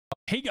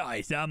Hey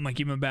guys, I'm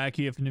Mikey. I'm back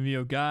here for the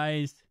video,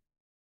 guys.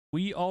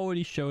 We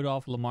already showed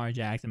off Lamar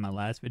Jackson in my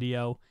last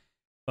video,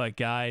 but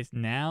guys,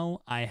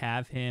 now I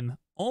have him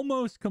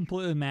almost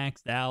completely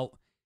maxed out.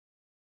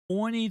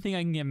 Only thing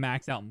I can get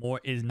maxed out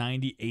more is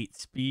 98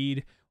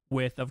 speed,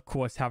 with of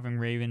course having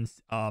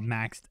Ravens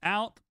maxed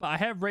out. But I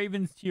have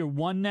Ravens tier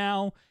 1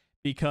 now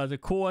because of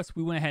course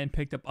we went ahead and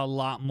picked up a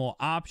lot more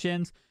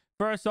options.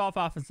 First off,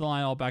 offensive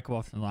line, all backup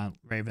offensive line,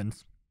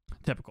 Ravens,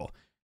 typical.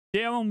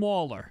 Darren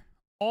Waller,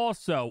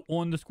 also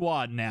on the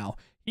squad now.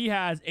 He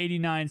has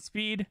 89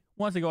 speed.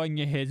 Once I go and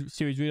get his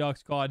series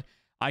redux card,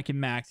 I can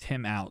max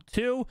him out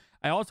too.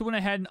 I also went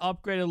ahead and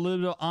upgraded a little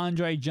bit of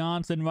Andre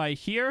Johnson right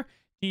here.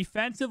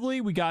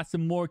 Defensively, we got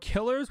some more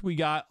killers. We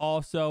got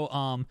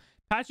also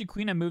Patrick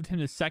Queen. I moved him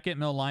to second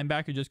middle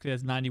linebacker just because he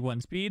has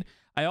 91 speed.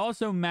 I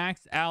also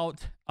maxed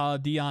out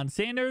Deion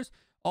Sanders.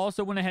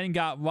 Also went ahead and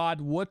got Rod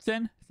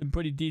Woodson, some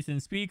pretty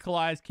decent speed.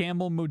 Calais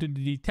Campbell moved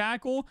into D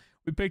tackle.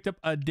 We picked up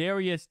a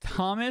Darius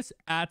Thomas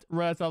at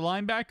right side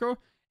linebacker.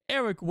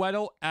 Eric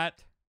Weddle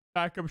at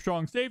backup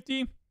strong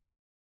safety.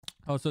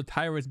 Also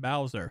Tyrus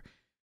Bowser.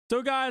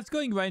 So guys,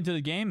 going right into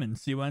the game and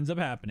see what ends up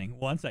happening.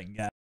 1 second,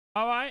 guys.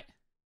 All right.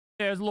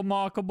 There's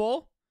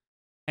Lamarkable.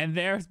 And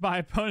there's my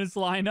opponent's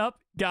lineup.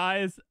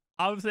 Guys,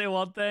 I'll say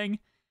one thing.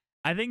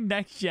 I think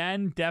next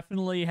gen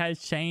definitely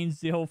has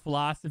changed the whole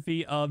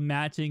philosophy of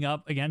matching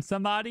up against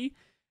somebody.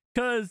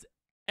 Because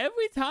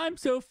every time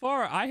so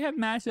far, I have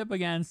matched up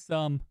against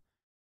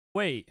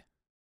wait,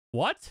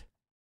 what?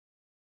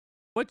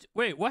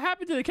 Wait, what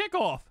happened to the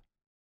kickoff?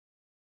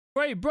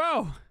 Wait,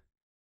 bro.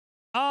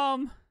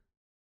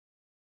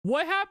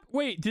 What happened?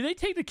 Wait, did they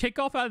take the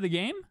kickoff out of the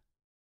game?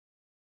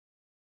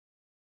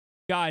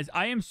 Guys,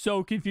 I am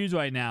so confused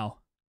right now.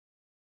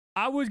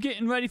 I was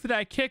getting ready for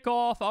that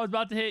kickoff. I was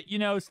about to hit,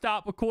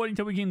 stop recording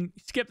till we can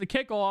skip the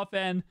kickoff.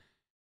 And,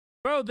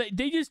 bro,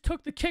 they just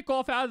took the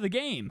kickoff out of the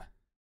game.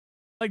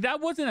 Like, that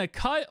wasn't a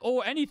cut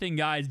or anything,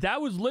 guys.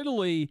 That was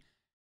literally,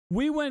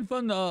 we went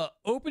from the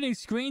opening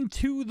screen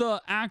to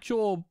the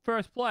actual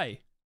first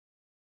play.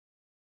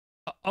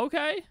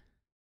 Okay.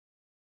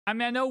 I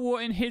mean, I know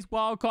we're in his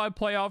wildcard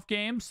playoff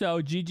game,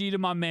 so GG to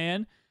my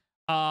man.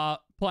 We're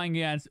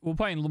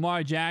playing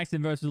Lamar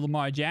Jackson versus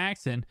Lamar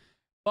Jackson.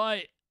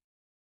 But,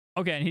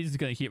 okay, and he's just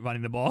going to keep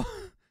running the ball.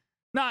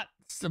 Not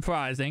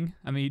surprising.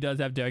 I mean, he does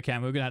have Derrick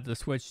Henry. We're going to have to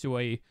switch to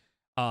a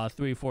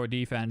 3-4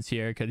 defense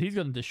here because he's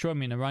going to destroy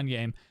me in the run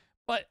game.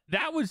 But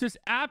that was just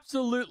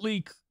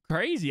absolutely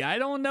crazy. I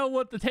don't know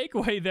what the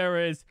takeaway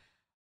there is.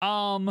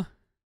 Yeah,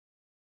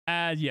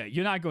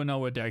 you're not going to know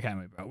with Derrick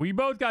Henry, bro. We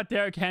both got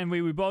Derrick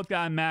Henry. We both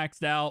got him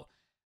maxed out.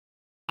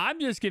 I'm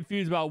just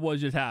confused about what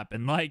just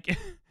happened. Like,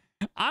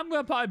 I'm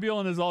going to probably be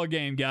on this all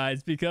game,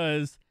 guys,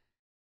 because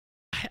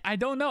I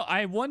don't know.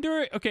 I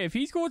wonder, okay, if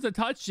he scores a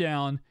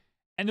touchdown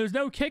and there's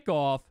no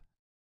kickoff,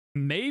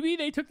 maybe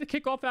they took the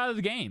kickoff out of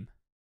the game.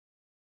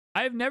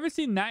 I have never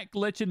seen that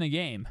glitch in the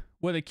game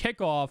where the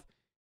kickoff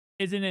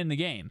isn't in the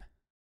game.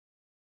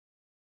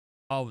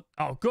 Oh,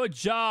 good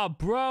job,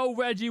 bro.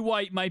 Reggie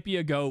White might be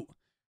a GOAT.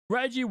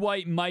 Reggie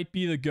White might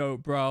be the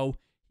GOAT, bro.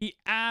 He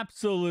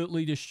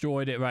absolutely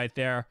destroyed it right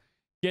there,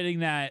 getting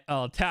that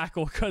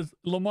tackle because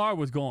Lamar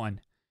was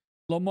gone.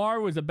 Lamar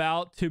was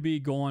about to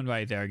be gone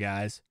right there,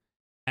 guys.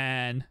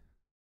 And,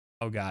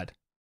 oh, God.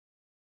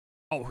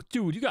 Oh,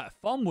 dude, you got to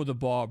fumble the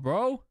ball,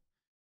 bro.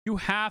 You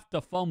have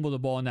to fumble the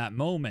ball in that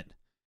moment.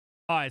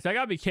 All right, so I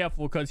got to be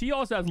careful because he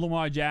also has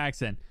Lamar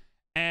Jackson.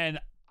 And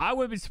I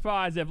would be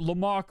surprised if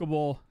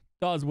Lamarkable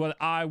does what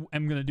I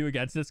am going to do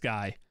against this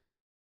guy.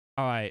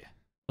 All right,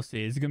 let's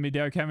see. Is it going to be a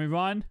Derrick Henry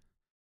run?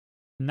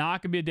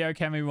 Not going to be a Derrick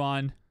Henry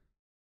run.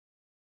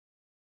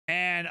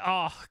 And,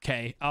 oh,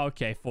 okay,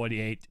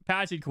 48.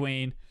 Patrick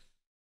Queen.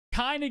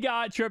 Kind of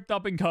got tripped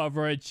up in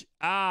coverage.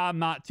 I'm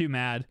not too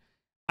mad.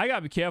 I got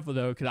to be careful,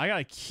 though, because I got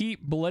to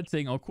keep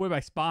blitzing or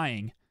quarterback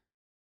spying.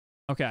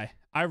 Okay.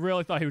 I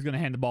really thought he was going to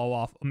hand the ball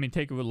off. I mean,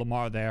 take it with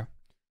Lamar there.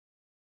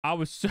 I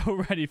was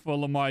so ready for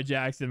Lamar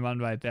Jackson run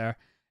right there.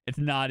 It's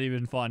not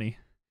even funny.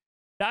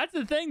 That's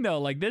the thing, though.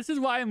 Like, this is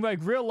why I'm like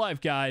real life,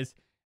 guys.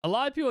 A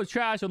lot of people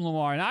trash on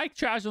Lamar, and I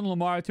trash on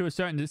Lamar to a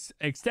certain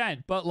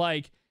extent. But,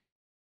 like,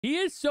 he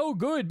is so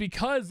good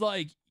because,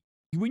 like,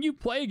 when you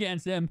play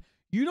against him,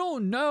 you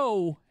don't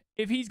know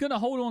if he's going to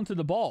hold on to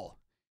the ball.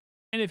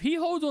 And if he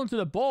holds on to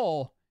the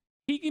ball,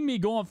 he can be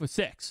going for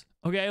 6.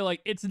 Okay?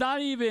 Like, it's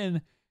not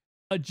even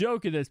a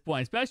joke at this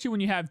point, especially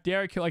when you have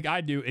Derrick, like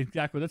I do,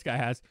 exactly what this guy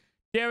has,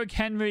 Derrick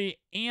Henry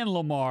and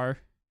Lamar.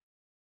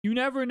 You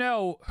never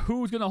know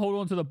who's going to hold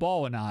on to the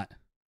ball or not.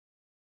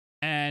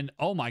 And,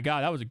 oh my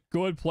God, that was a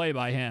good play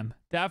by him.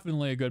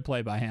 Definitely a good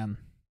play by him.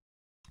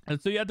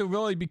 And so you have to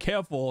really be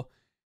careful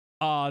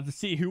to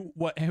see who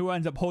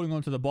ends up holding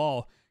on to the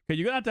ball. Because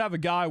you're going to have a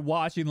guy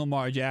watching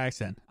Lamar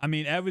Jackson. I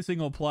mean, every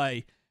single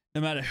play, no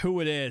matter who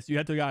it is, you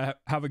have to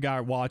have a guy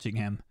watching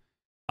him.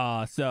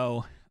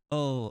 Wow.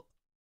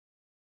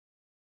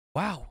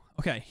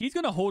 Okay, he's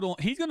going to hold on.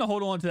 He's going to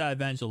hold on to that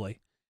eventually.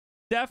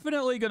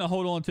 Definitely going to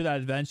hold on to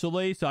that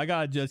eventually. So I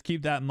got to just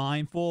keep that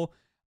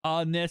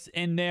mindfulness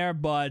in there.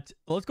 But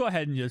let's go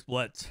ahead and just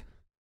blitz.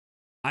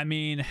 I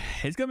mean,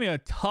 it's going to be a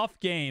tough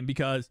game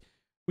because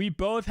we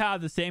both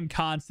have the same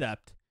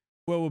concept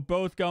where we're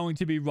both going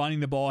to be running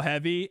the ball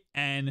heavy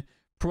and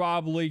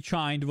probably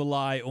trying to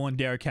rely on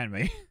Derrick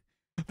Henry.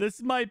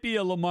 This might be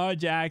a Lamar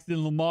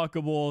Jackson,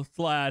 remarkable /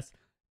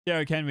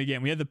 Derrick Henry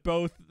game. We have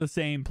both the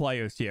same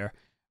players here.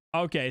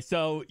 Okay,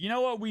 so you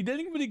know what? We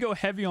didn't really go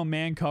heavy on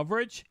man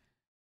coverage,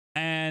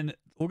 and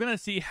we're going to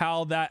see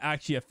how that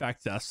actually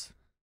affects us.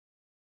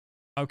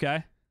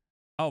 Okay.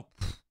 Oh,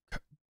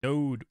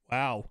 dude.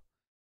 Wow.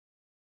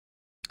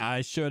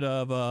 I should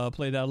have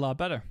played that a lot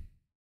better.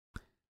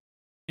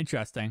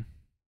 Interesting.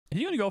 Is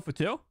he going to go for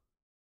 2?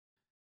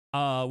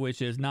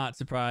 Which is not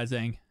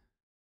surprising.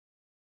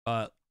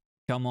 But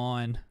come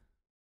on.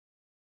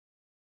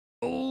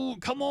 Oh,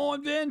 come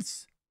on,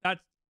 Vince.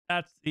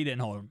 He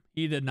didn't hold him.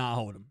 He did not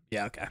hold him.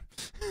 Yeah, okay.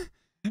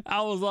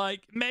 I was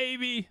like,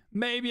 maybe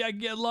I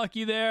get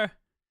lucky there.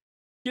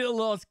 Get a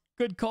little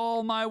good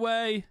call my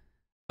way.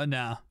 But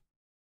no.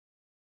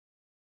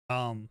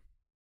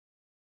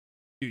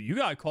 Dude, you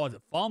gotta cause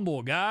a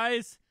fumble,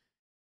 guys.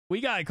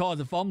 We gotta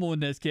cause a fumble in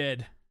this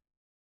kid.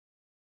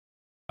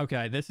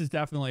 Okay, this is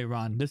definitely a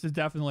run. This is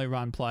definitely a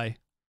run play.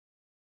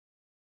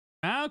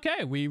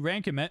 Okay, we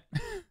rank him it.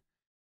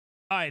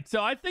 All right,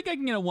 so I think I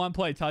can get a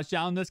 1-play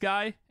touchdown on this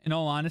guy, in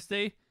all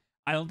honesty.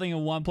 I don't think a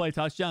 1-play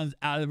touchdown is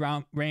out of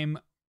the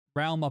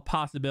realm of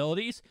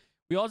possibilities.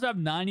 We also have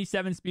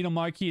 97 speed on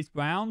Marquise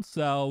Brown,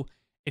 so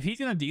if he's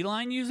going to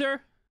D-line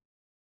user...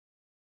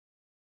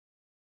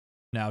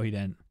 No, he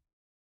didn't.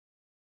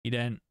 He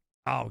didn't.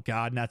 Oh,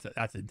 God,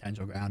 that's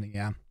intentional grounding,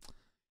 yeah.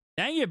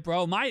 Dang it,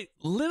 bro.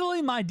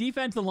 Literally my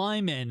defensive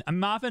linemen,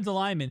 my offensive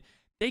linemen,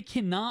 they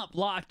cannot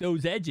block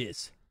those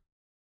edges.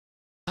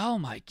 Oh,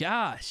 my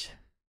gosh.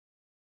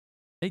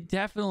 They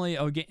definitely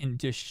are getting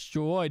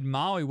destroyed,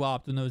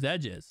 mollywopped on those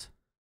edges.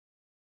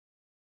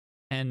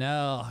 And,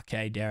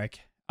 okay, Derek.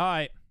 All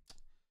right.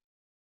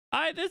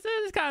 This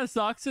kind of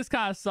sucks. This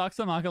kind of sucks.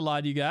 I'm not going to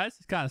lie to you guys.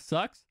 This kind of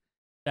sucks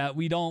that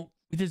we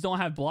just don't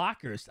have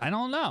blockers. I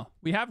don't know.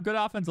 We have good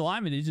offensive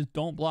linemen. They just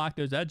don't block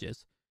those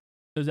edges.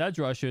 Those edge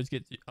rushers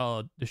get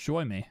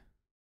destroy me.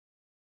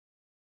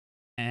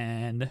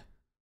 And,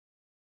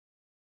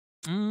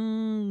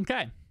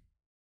 okay.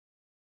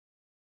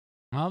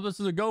 Well, this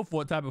is a go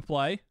for it type of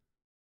play.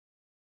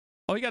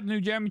 Oh, you got the new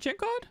Jeremy Chin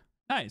card?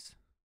 Nice.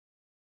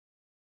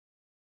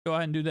 Go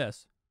ahead and do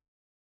this.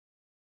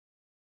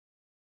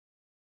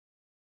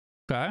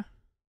 Okay.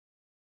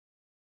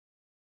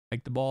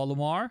 Take the ball,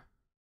 Lamar.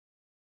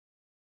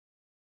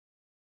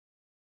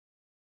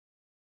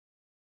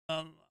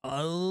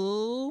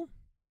 Oh.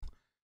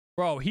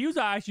 Bro, he was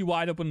actually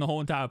wide open the whole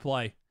entire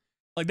play.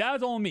 Like, that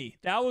was on me.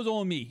 That was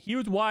on me. He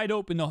was wide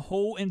open the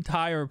whole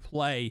entire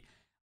play.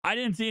 I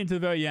didn't see it until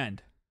the very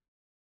end.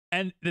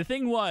 And the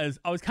thing was,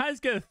 I was kind of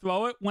scared to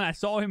throw it when I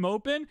saw him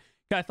open,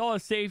 because I thought a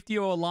safety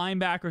or a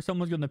linebacker or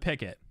someone was going to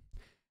pick it.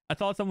 I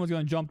thought someone was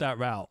going to jump that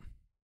route.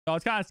 So I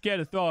was kind of scared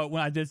to throw it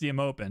when I did see him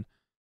open.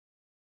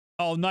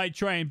 Oh, Night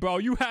Train, bro.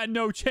 You had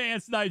no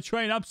chance, Night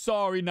Train. I'm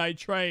sorry, Night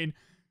Train.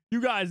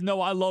 You guys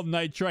know I love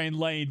Night Train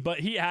Lane, but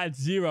he had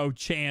 0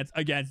 chance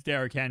against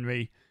Derrick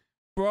Henry.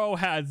 Bro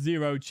had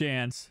 0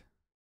 chance.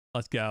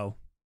 Let's go.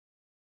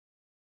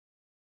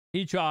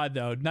 He tried,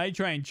 though. Night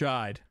Train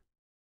tried.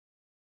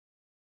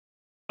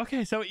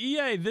 Okay, so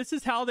EA, this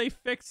is how they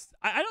fixed...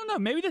 I don't know.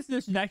 Maybe this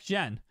is next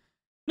gen.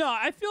 No,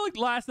 I feel like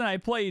last night I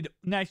played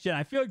next gen.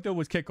 I feel like there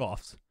was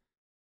kickoffs.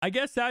 I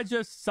guess that's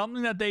just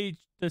something that they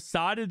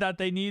decided that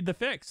they needed to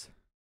fix.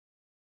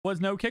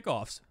 Was no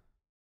kickoffs.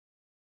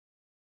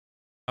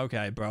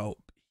 Okay, bro.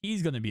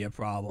 He's going to be a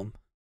problem.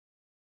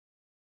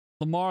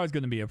 Lamar is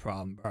going to be a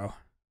problem, bro.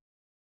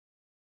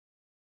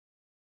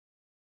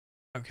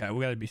 Okay,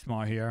 we got to be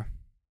smart here.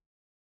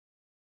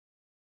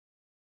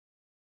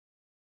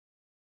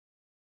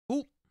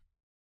 Ooh.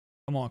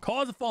 Come on,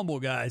 cause a fumble,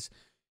 guys.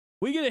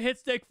 We get a hit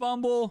stick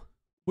fumble.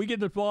 We get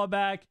the ball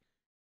back.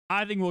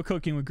 I think we're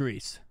cooking with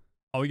grease.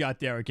 Oh, we got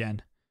Derrick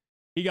in.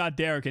 He got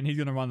Derrick and he's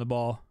going to run the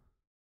ball.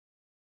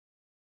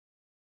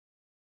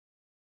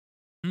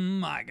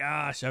 My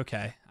gosh.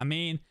 Okay. I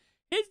mean,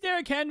 his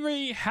Derrick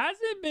Henry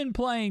hasn't been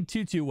playing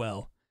too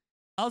well.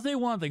 I'll say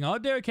one thing. Our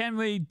Derrick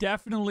Henry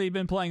definitely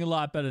been playing a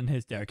lot better than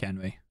his Derrick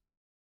Henry.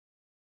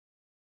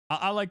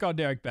 I like our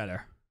Derrick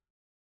better.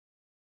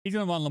 He's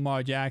going to run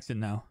Lamar Jackson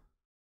now.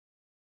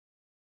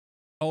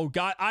 Oh,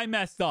 God. I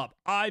messed up.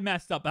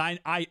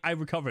 I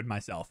recovered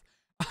myself.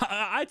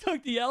 I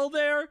took the L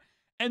there,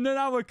 and then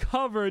I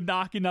recovered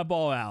knocking that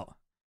ball out.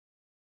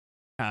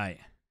 All right.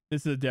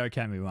 This is a Derrick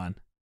Henry run.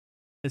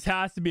 This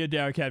has to be a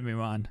Derrick Henry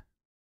run.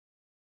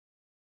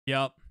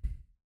 Yep.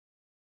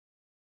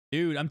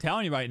 Dude, I'm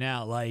telling you right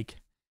now, like,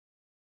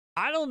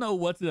 I don't know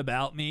what's it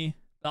about me,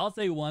 but I'll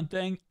say one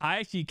thing. I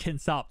actually can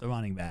stop the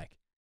running back.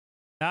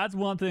 That's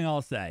one thing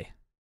I'll say.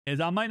 Is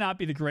I might not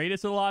be the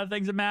greatest at a lot of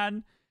things in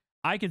Madden.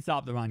 I can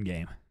stop the run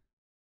game.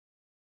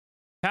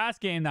 Pass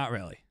game, not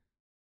really.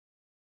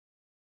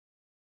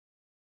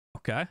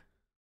 Okay.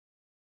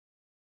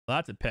 Well,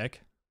 that's a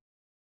pick.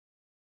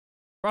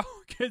 Bro,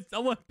 can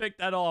someone pick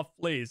that off,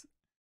 please?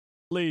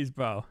 Please,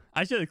 bro.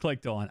 I should have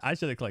clicked on. I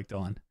should have clicked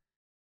on.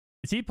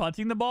 Is he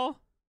punting the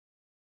ball?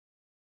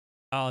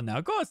 Oh, no.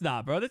 Of course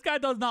not, bro. This guy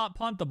does not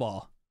punt the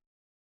ball.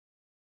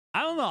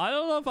 I don't know. I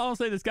don't know if I'll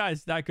say this guy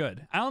is that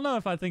good. I don't know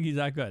if I think he's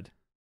that good.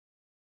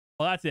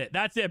 Well, that's it.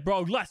 That's it,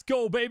 bro. Let's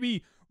go,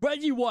 baby.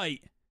 Reggie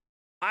White.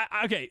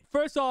 Okay,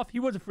 first off, he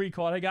was a free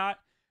card I got.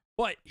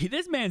 But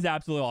this man's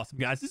absolutely awesome,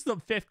 guys. This is a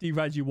 50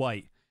 Reggie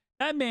White.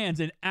 That man's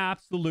an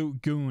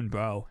absolute goon,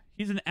 bro.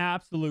 He's an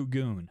absolute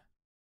goon.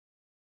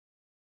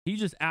 He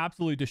just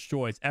absolutely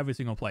destroys every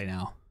single play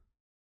now.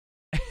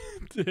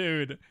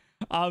 Dude,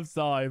 I'm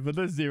sorry, but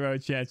there's zero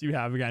chance you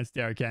have against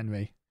Derrick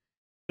Henry.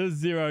 There's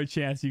zero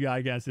chance you got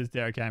against this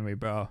Derrick Henry,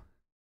 bro.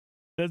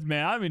 This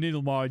man, I don't even need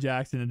Lamar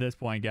Jackson at this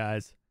point,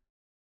 guys.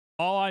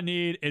 All I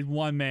need is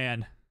one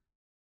man.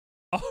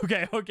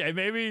 Okay,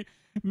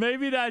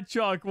 maybe that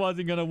truck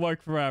wasn't going to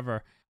work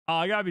forever.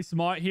 I got to be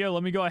smart here.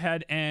 Let me go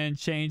ahead and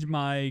change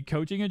my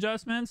coaching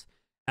adjustments.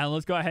 And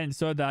let's go ahead and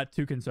sort that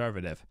to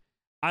conservative.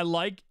 I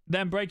like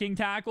them breaking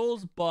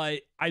tackles,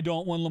 but I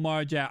don't want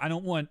I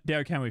don't want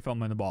Derrick Henry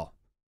fumbling the ball.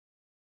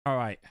 All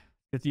right.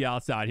 Get the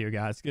outside here,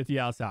 guys. Get the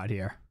outside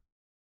here.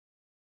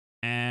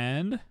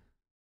 And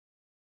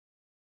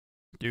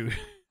dude,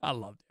 I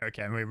love Derrick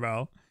Henry,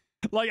 bro.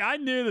 Like, I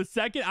knew the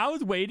second I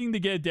was waiting to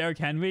get Derrick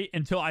Henry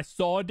until I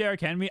saw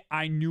Derrick Henry,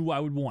 I knew I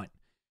would want.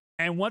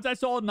 And once I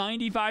saw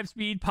 95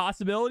 speed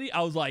possibility,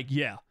 I was like,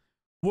 yeah,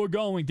 we're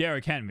going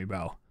Derrick Henry, bro.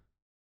 All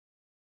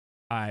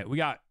right, we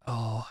got,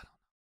 oh,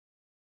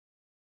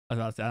 I was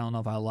about to say, I don't know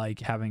if I like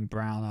having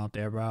Brown out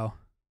there, bro,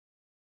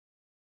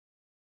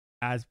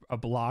 as a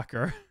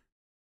blocker.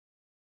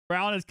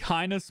 Brown is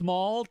kind of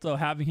small, so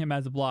having him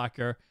as a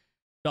blocker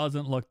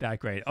doesn't look that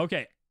great.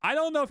 Okay, I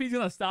don't know if he's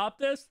going to stop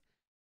this.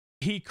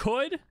 He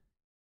could.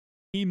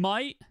 He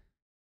might.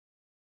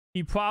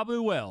 He probably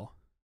will.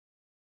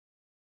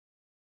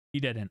 He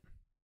didn't.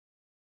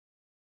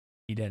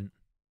 He didn't.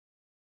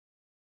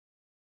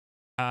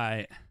 All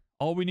right.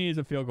 All we need is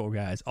a field goal,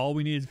 guys. All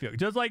we need is a field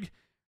goal. Just like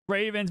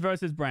Ravens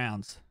versus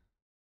Browns.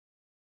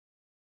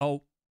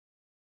 Oh.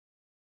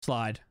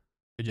 Slide.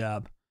 Good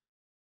job.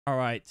 All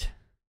right.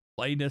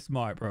 Play this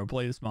smart, bro.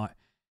 Play this smart.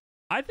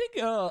 I think,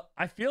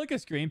 I feel like a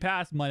screen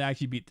pass might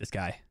actually beat this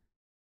guy.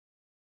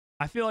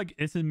 I feel like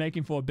this is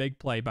making for a big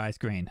play by a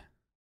screen.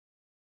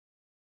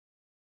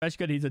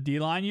 Especially because he's a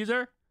D-line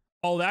user.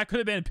 Oh, that could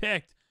have been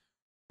picked.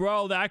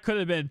 Bro, that could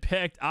have been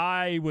picked.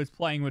 I was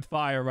playing with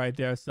fire right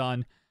there,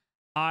 son.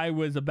 I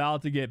was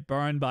about to get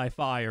burned by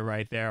fire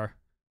right there.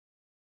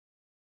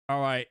 All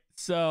right.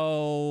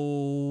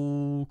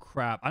 So,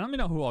 crap. I don't even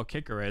know who our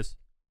kicker is.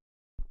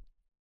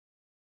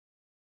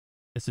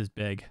 This is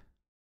big.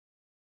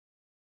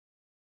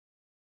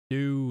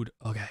 Dude.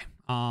 Okay.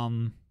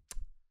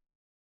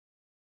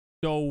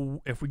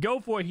 So if we go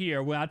for it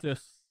here, we'll have to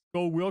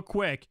go real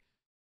quick,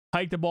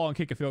 hike the ball and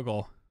kick a field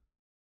goal.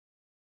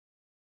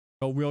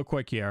 Go real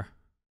quick here.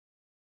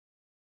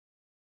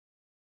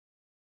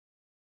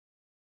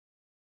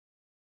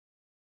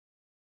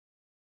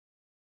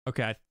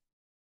 Okay.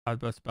 I was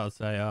just about to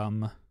say,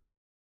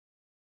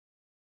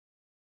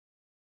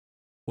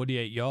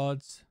 48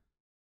 yards.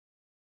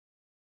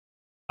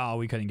 Oh,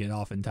 we couldn't get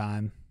off in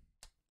time.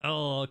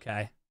 Oh,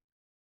 okay.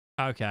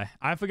 Okay.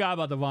 I forgot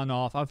about the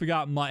runoff. I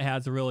forgot Mutt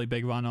has a really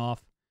big runoff.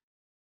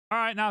 All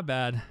right, not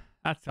bad.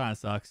 That kind of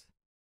sucks.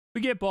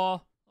 We get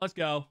ball. Let's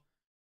go.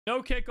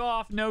 No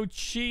kickoff. No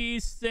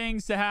cheese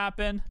things to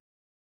happen.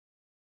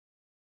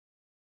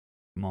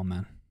 Come on,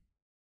 man.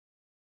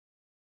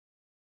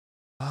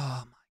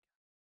 Oh, my.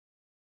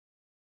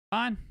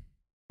 Fine.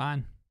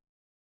 Fine.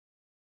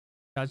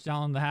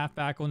 Touchdown on the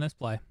halfback on this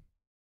play.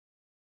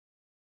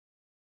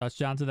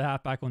 Touchdown to the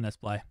halfback on this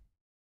play.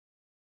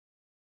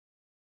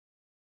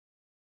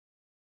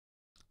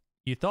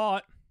 You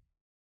thought.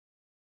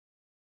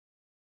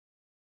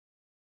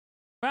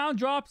 Brown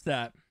drops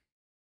that.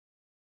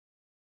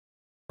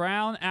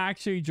 Brown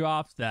actually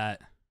drops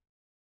that.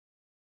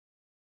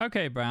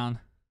 Okay, Brown.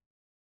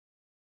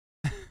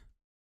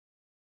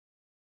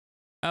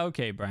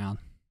 Okay, Brown.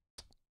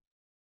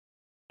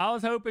 I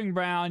was hoping,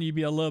 Brown, you'd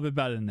be a little bit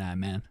better than that,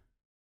 man.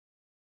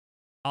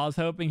 I was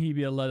hoping he'd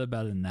be a little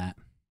better than that.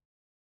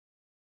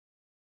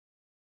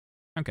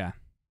 Okay.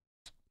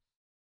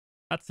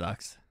 That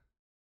sucks.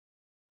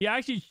 He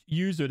actually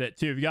usered it,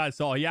 too. If you guys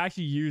saw, he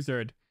actually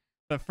usered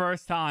the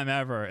first time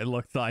ever, it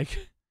looks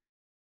like.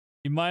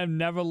 He might have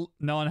never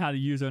known how to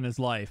use it in his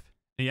life.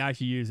 He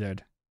actually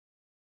usered.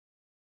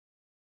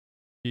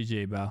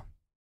 GG, bro.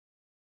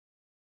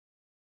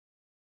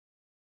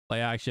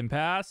 Play action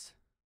pass.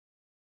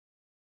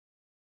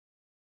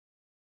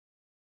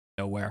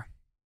 Nowhere.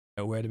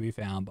 Nowhere to be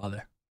found,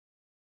 brother.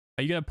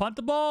 Are you going to punt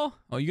the ball?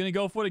 Or are you going to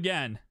go for it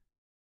again?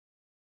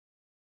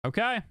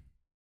 Okay.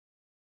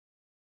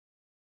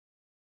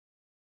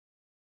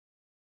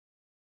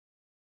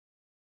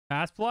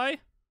 Pass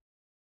play?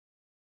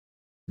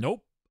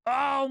 Nope.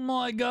 Oh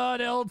my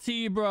god,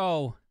 LT,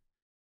 bro.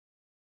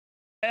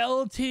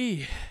 LT.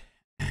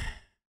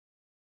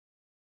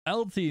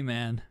 LT,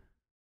 man.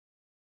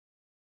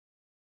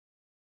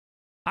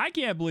 I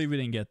can't believe we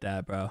didn't get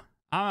that, bro.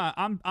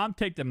 I'm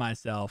taking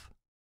myself.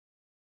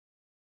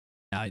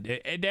 No,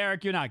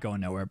 Derek, you're not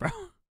going nowhere, bro.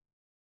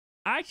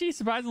 Actually,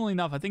 surprisingly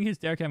enough, I think his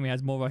Derrick Henry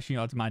has more rushing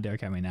yards than my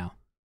Derrick Henry now.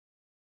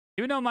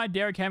 Even though my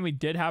Derrick Henry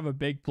did have a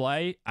big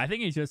play, I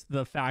think it's just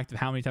the fact of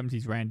how many times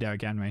he's ran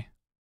Derrick Henry.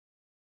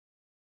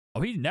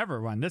 Oh, he's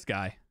never run this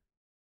guy.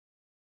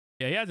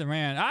 Yeah, he hasn't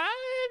ran.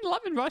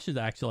 11 rushes,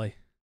 actually.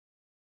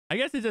 I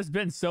guess it's just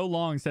been so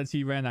long since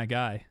he ran that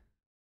guy.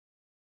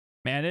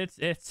 Man,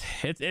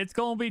 it's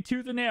gonna be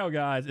tooth and nail,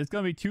 guys. It's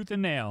gonna be tooth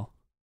and nail.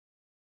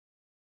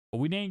 But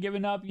we ain't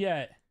giving up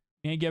yet.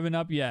 We ain't giving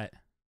up yet.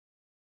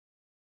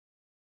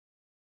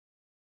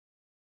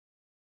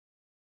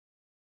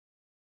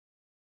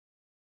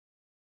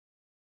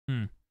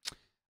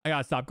 I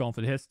gotta stop going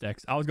for the hit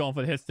sticks. I was going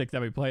for the hit sticks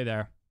every play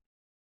there.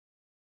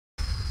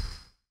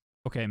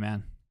 Okay,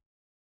 man.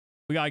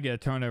 We gotta get a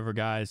turnover,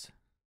 guys.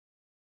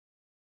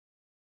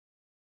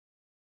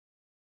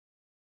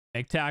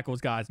 Make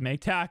tackles, guys.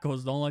 Make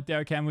tackles. Don't let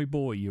Derrick Henry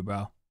bully you,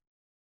 bro.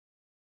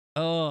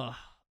 Oh,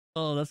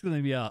 that's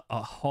gonna be a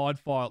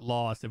hard-fought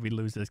loss if we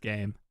lose this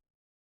game,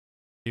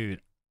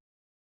 dude.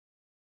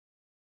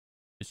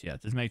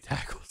 Just make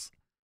tackles.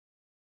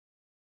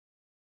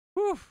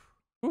 Woof,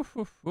 woof,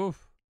 woof,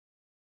 woof.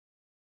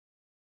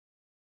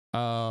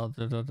 Oh,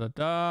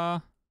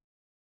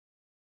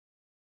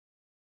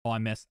 I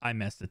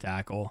missed the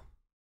tackle.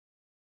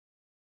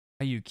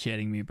 Are you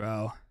kidding me,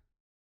 bro?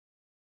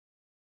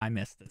 I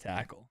missed the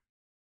tackle.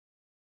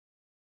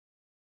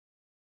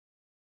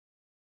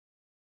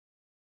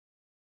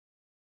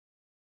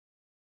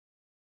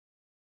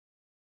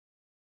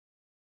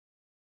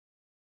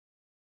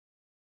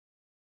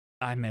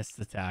 I missed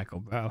the tackle,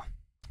 bro.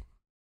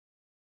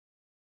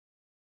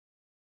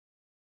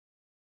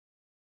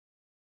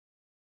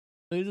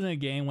 Losing a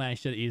game when I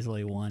should have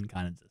easily won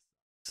kind of just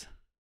sucks.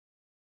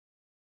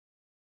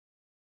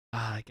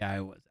 That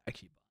guy was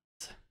actually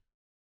buns.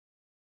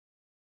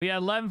 We had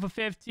 11 for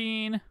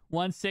 15,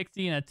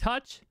 160 and a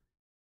touch.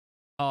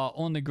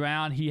 On the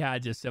ground, he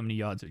had just so many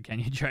yards with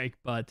Kenyon Drake,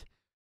 but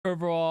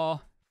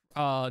overall,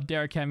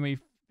 Derrick Henry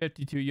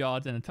 52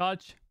 yards and a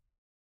touch,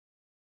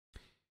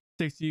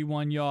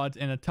 61 yards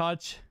and a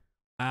touch.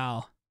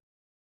 Wow,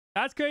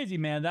 that's crazy,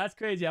 man. That's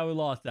crazy how we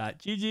lost that.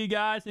 GG,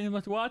 guys. Thank you so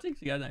much for watching.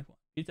 See you guys next one.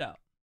 Peace out.